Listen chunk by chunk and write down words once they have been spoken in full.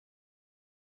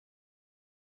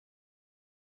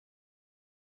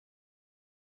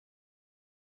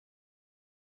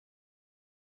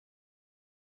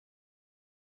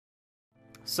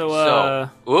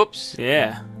Oops.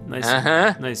 Yeah, nice,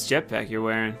 nice jetpack you're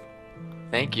wearing.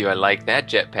 Thank you. I like that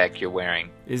jetpack you're wearing.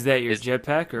 Is that your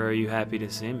jetpack, or are you happy to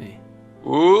see me?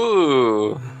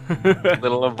 Ooh,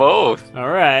 little of both. All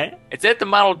right. It's at the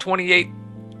model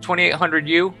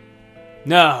 2800U.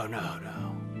 No.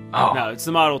 Oh, No, it's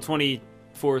the model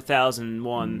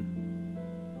 24001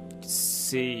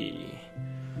 C.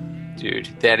 dude,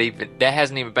 that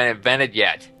hasn't even been invented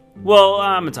yet. Well,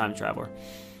 I'm a time traveler.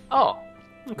 Oh,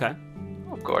 Okay.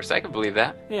 of course, I can believe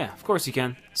that. Yeah, of course you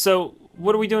can. So,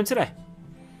 what are we doing today?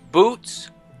 Boots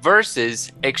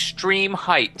versus extreme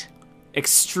height.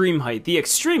 Extreme height. The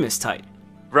extremist height.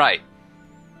 Right.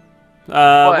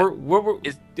 Go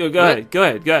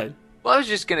ahead. Well, I was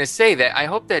just gonna say that I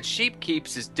hope that sheep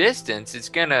keeps his distance. It's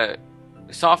gonna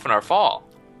soften our fall.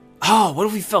 Oh, what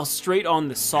if we fell straight on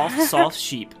the soft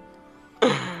sheep?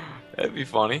 That'd be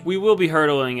funny. We will be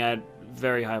hurtling at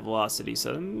very high velocity,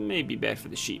 so it may be bad for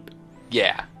the sheep.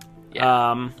 Yeah.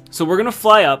 So we're gonna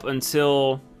fly up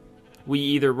until we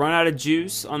either run out of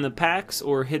juice on the packs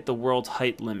or hit the world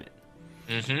height limit.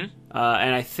 Mm-hmm.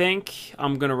 And I think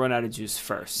I'm gonna run out of juice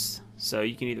first. So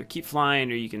you can either keep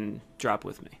flying or you can drop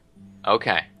with me.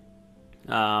 Okay.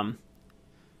 I'm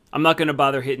not gonna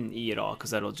bother hitting E at all because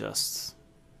that'll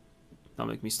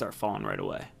make me start falling right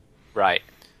away. Right.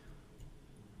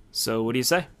 So what do you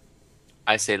say?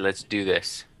 I say let's do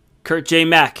this. Kurt J.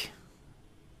 Mack,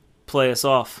 play us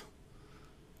off.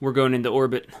 We're going into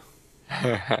orbit.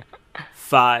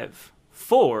 5,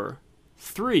 4,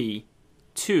 3,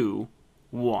 2,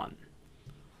 1.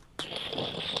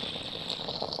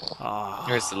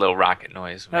 There's a little rocket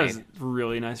noise. That was a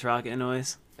really nice rocket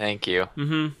noise. Thank you.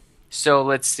 Mm-hmm. So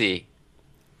let's see.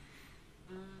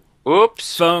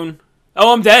 Oops. Phone.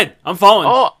 Oh, I'm dead. I'm falling.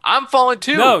 Oh, I'm falling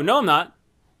too. No, I'm not.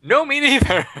 No, me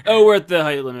neither. Oh, we're at the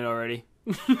height limit already.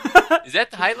 Is that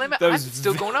the height limit? That I'm was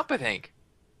still going up, I think.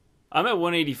 I'm at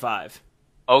 185.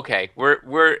 Okay, we're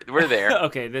there.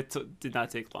 Okay, that did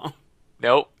not take long.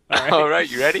 Nope. All right. All right,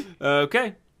 you ready?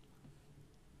 Okay.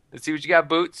 Let's see what you got,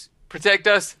 Boots. Protect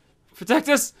us. Protect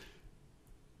us.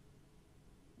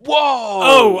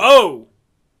 Whoa!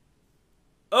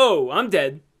 Oh, I'm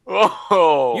dead.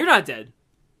 Oh! You're not dead.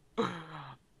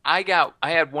 I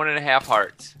had 1.5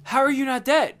 hearts. How are you not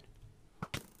dead?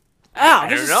 Ow,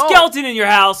 there's a don't know. skeleton in your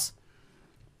house.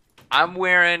 I'm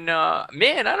wearing,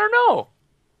 man, I don't know.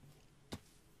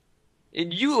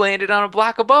 And you landed on a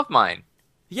block above mine.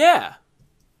 Yeah.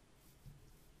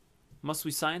 Must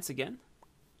we science again?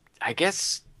 I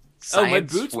guess science my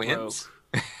boots wins.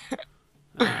 broke.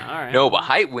 All right. No, but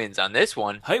height wins on this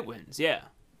one. Height wins, yeah.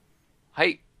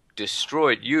 Height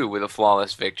destroyed you with a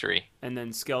flawless victory. And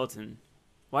then skeleton.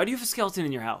 Why do you have a skeleton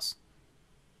in your house?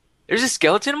 There's a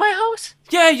skeleton in my house?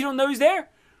 Yeah, you don't know he's there?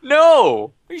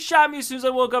 No! He shot me as soon as I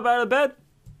woke up out of bed.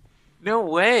 No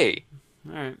way.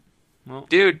 All right. Well,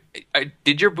 Dude,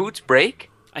 did your boots break?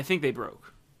 I think they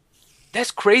broke.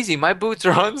 That's crazy. My boots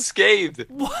are unscathed.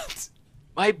 What?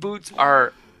 My boots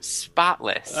are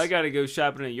spotless. I gotta go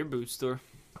shopping at your boot store.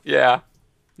 Yeah.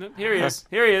 Nope, here he is.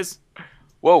 Here he is.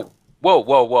 Whoa.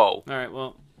 All right,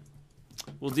 well,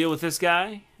 we'll deal with this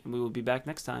guy, and we will be back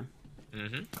next time.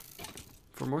 Mm-hmm.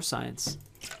 For more science.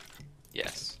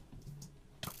 Yes.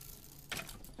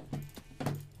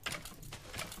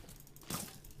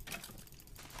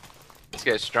 This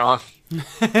guy's strong.